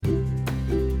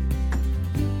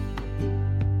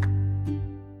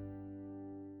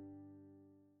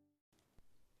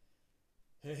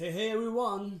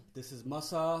everyone, this is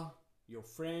Masa, your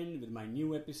friend, with my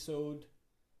new episode,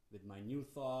 with my new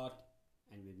thought,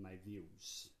 and with my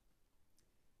views.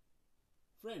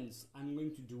 Friends, I'm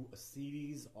going to do a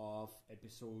series of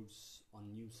episodes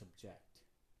on new subject,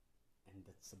 and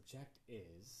that subject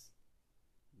is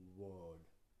word.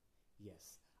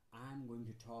 Yes, I'm going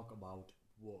to talk about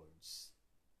words.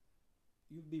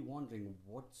 You'll be wondering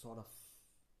what am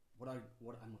I going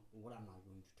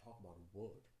to talk about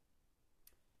word?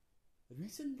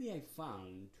 Recently I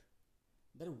found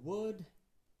that a word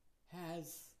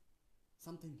has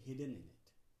something hidden in it.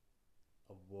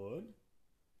 A word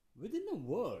within a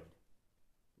word,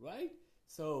 right?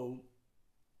 So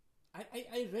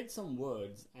I read some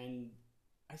words and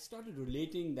I started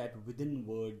relating that within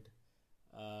word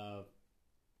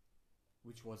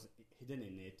which was hidden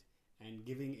in it and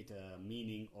giving it a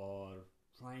meaning or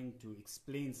trying to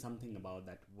explain something about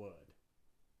that word.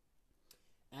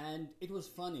 And it was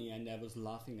funny and I was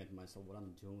laughing at myself what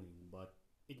I'm doing, but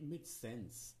it made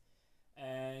sense.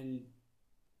 And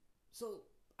so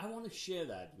I want to share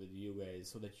that with you guys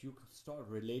so that you can start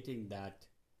relating that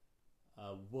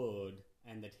word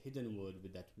and that hidden word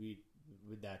with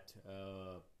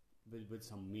with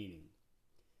some meaning.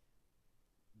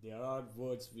 There are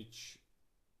words which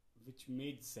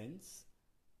made sense.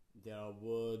 There are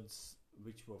words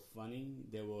which were funny.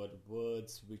 There were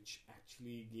words which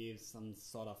actually gave some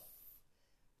sort of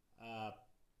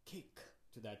kick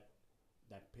to that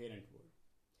parent word.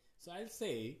 So I'll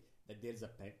say that there's a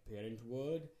parent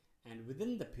word, and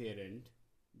within the parent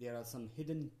there are some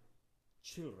hidden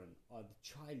children or the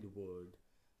child word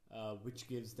which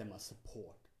gives them a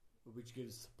support, which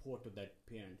gives support to that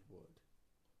parent word,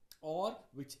 or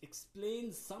which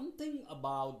explains something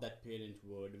about that parent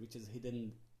word which is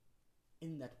hidden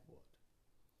in that word.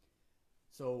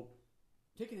 So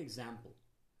take an example.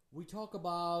 We know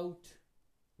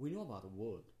about a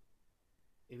word.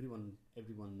 Everyone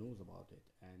knows about it,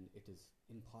 and it is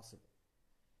impossible.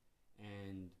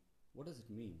 And what does it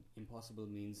mean? Impossible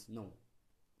means no,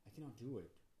 I cannot do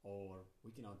it, or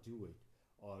we cannot do it,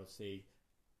 or say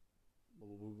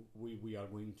we are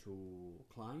going to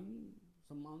climb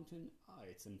some mountain.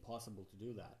 It's impossible to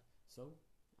do that, so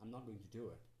I'm not going to do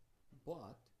it.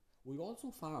 But we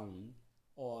also found,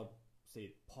 or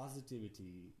say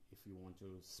positivity, if you want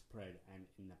to spread and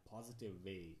in a positive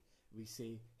way, we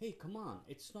say, hey, come on,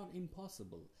 it's not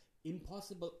impossible.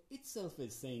 Impossible itself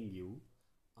is saying you,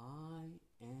 I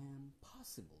am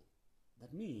possible.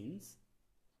 That means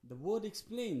the word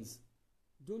explains,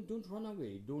 don't run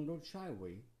away, don't shy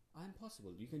away. I am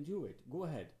possible. You can do it. Go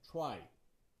ahead, try.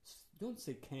 Don't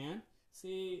say can't,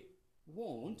 say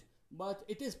won't, but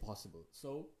it is possible.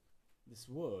 So this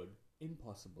word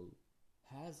impossible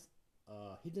has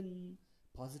a hidden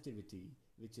positivity,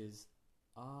 which is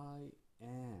I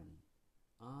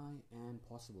am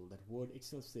possible. That word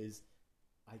itself says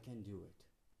I can do it.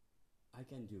 I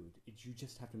can do it. You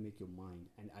just have to make your mind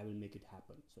and I will make it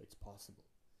happen. So it's possible.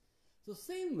 So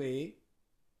same way,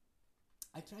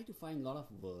 I try to find a lot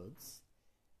of words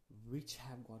which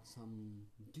have got some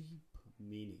deep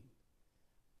meaning.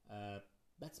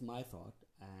 That's my thought.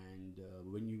 And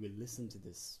when you will listen to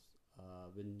this,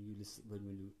 when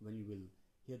you will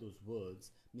hear those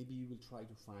words, maybe you will try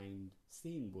to find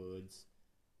same words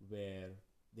where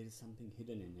there is something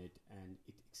hidden in it and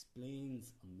it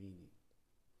explains a meaning.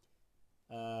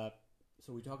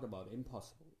 So we talked about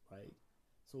impossible, right?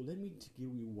 So let me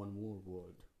give you one more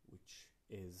word, which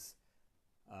is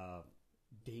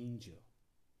danger.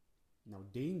 Now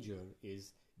danger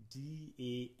is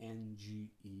D-A-N-G-E-R,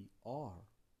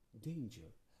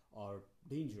 danger, or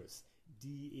dangerous,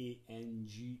 D-A-N-G-E-R-O-U-S,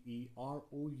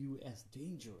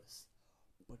 dangerous.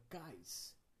 But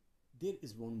guys, there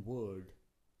is one word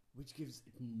which gives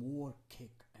it more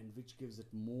kick and which gives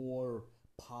it more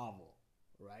power,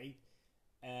 right?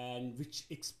 And which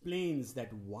explains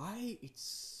that why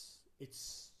it's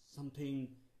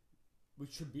something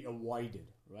which should be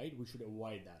avoided, right? We should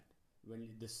avoid that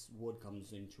when this word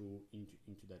comes into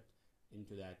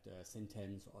that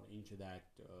sentence or into that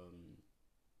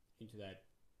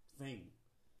thing.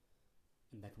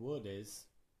 And that word is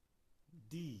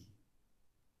D-A-N-G-R.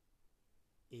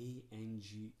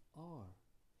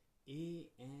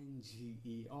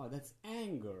 A-N-G-E-R. That's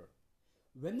anger.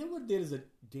 Whenever there is a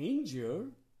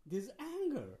danger, there's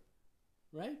anger,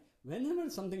 right? Whenever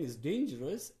something is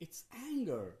dangerous, it's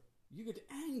anger. You get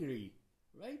angry,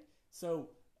 right? So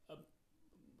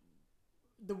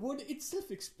the word itself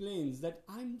explains that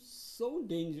I'm so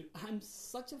dangerous, I'm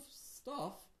such a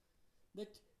stuff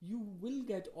that you will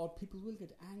get, or people will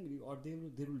get angry, or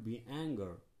there will be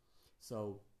anger.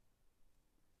 So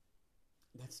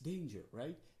that's danger,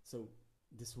 right? So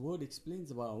this word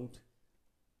explains about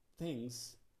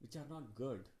things which are not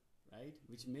good, right?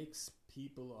 Which makes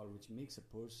people, or which makes a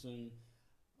person,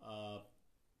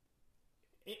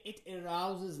 it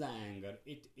arouses the anger.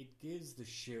 It gives the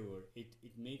shiver.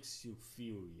 It makes you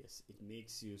furious. It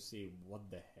makes you say, "What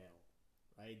the hell?"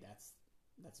 Right?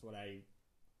 That's what I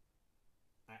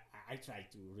try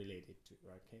to relate it to.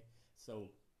 Okay,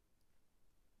 so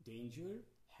danger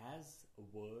has a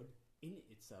word in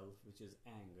itself, which is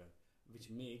anger, which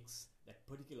makes that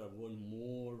particular word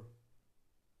more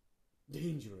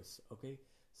dangerous. Okay,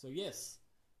 so yes,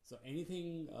 so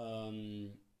anything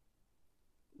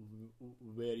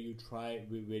where you try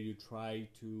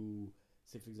to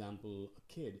say, for example, a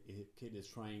kid is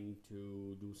trying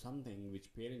to do something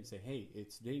which parents say, hey,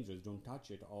 it's dangerous, don't touch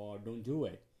it or don't do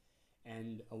it,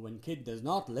 and when kid does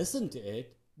not listen to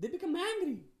it, they become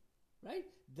angry, right?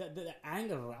 The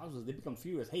anger arouses, they become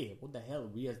furious. Hey, what the hell,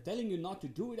 we are telling you not to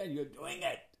do it and you're doing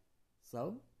it.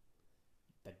 So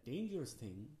the dangerous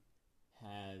thing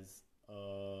has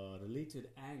related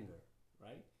anger,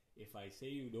 right? If I say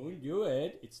you don't do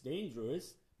it, it's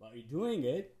dangerous, but you're doing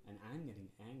it and I'm getting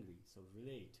angry. So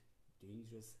relate.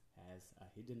 Dangerous has a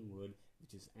hidden word,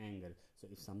 which is anger. So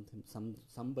if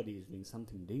somebody is doing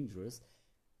something dangerous,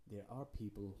 there are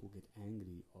people who get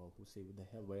angry or who say, what the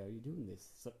hell, why are you doing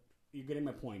this? So you're getting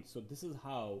my point. So this is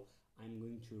how I'm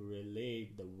going to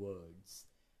relate the words.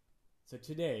 So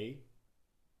today,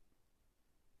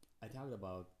 I talked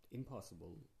about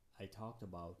impossible. I talked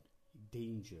about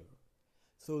danger.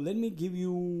 So let me give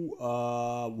you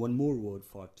one more word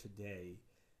for today.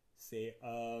 Say,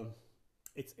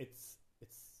 it's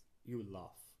you will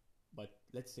laugh, but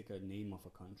let's take a name of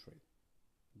a country,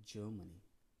 Germany.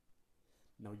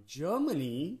 Now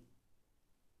Germany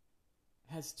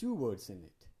has two words in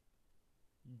it,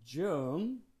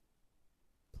 germ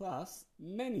plus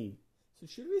many. So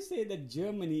should we say that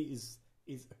Germany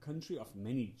is a country of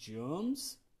many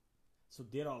germs? So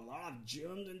there are a lot of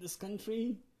germs in this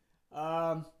country.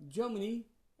 Germany,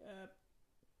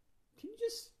 can you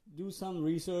just do some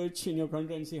research in your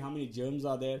country and see how many germs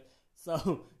are there?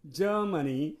 So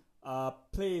Germany,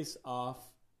 place of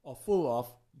or full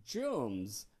of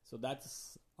germs. So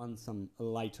that's on some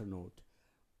lighter note.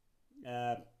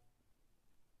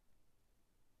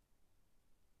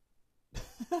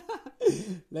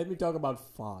 Let me talk about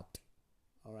fart.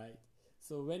 All right.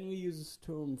 So when we use this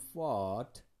term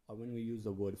fart, or when we use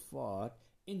the word fart,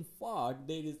 in fart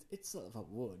there is itself a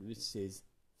word which says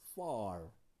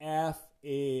far,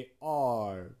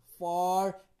 F-A-R,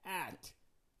 far at,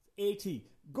 A-T,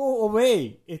 go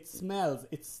away, it smells,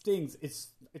 it stinks,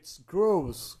 it's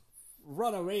gross,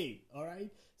 run away. All right.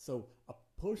 So a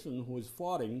person who is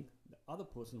farting, the other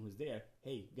person who's there,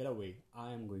 hey, get away,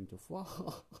 I am going to fart.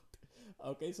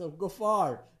 Okay, so go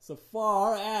far. So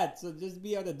far at, so just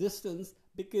be at a distance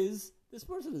because this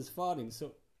person is farting.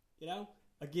 So,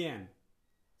 again,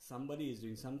 somebody is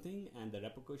doing something and the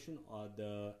repercussion or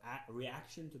the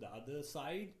reaction to the other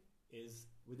side is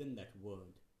within that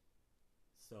word.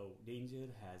 So danger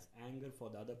has anger for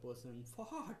the other person,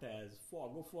 fart as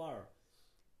go far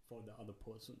for the other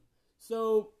person.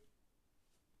 So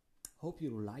hope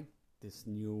you liked this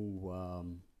new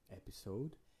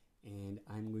episode, and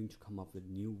I'm going to come up with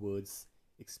new words,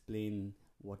 explain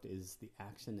what is the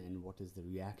action and what is the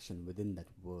reaction within that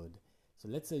word. So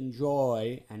let's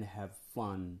enjoy and have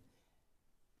fun.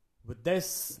 With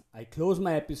this, I close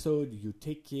my episode. You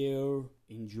take care,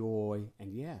 enjoy,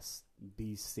 and yes,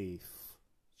 be safe.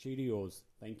 Cheerios.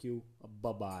 Thank you.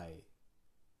 Bye-bye.